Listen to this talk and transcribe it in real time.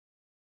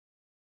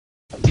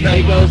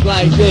It goes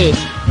like this.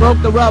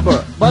 Broke the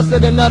rubber,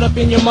 busted a nut up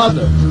in your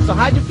mother. So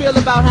how'd you feel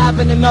about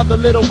having another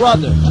little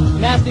brother?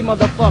 Nasty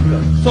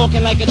motherfucker,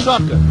 talking like a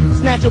trucker.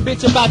 Snatch your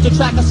bitch about your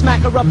tracker,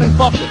 smack her up and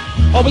fuck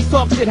her. Always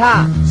talk shit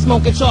high,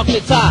 smoking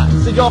chocolate tie.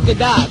 So y'all could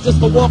die, just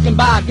for walking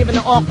by, giving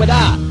an awkward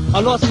eye. I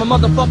lost my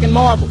motherfucking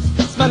marbles,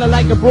 smelling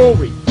like a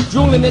brewery.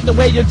 Drooling at the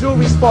way your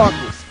jewelry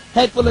sparkles.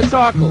 Head full of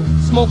charcoal,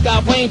 smoked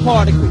out rain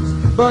particles.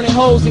 Burning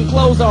holes in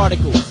clothes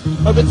articles.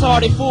 A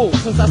retarded fool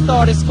since I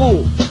started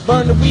school.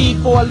 Burn the weed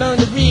before I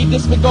learned to read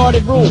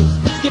disregarded rules.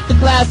 Skip the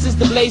classes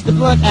to blaze the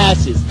blunt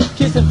ashes.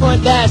 Kissing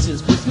front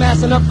dashes, we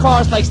smashing up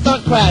cars like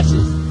stunt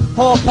crashes.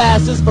 Hall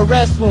passes for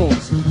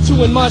restrooms.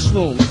 Chewing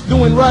mushrooms,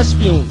 doing rush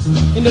fumes.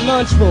 In the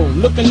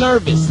lunchroom, looking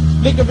nervous.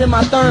 Liquor in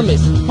my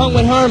thermos, hung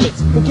with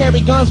hermits who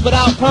carry guns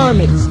without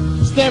permits.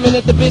 Staring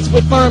at the bitch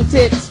with firm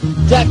tits.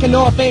 Jacking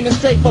off, aiming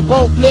straight for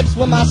both lips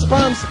when my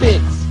sperm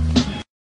spits.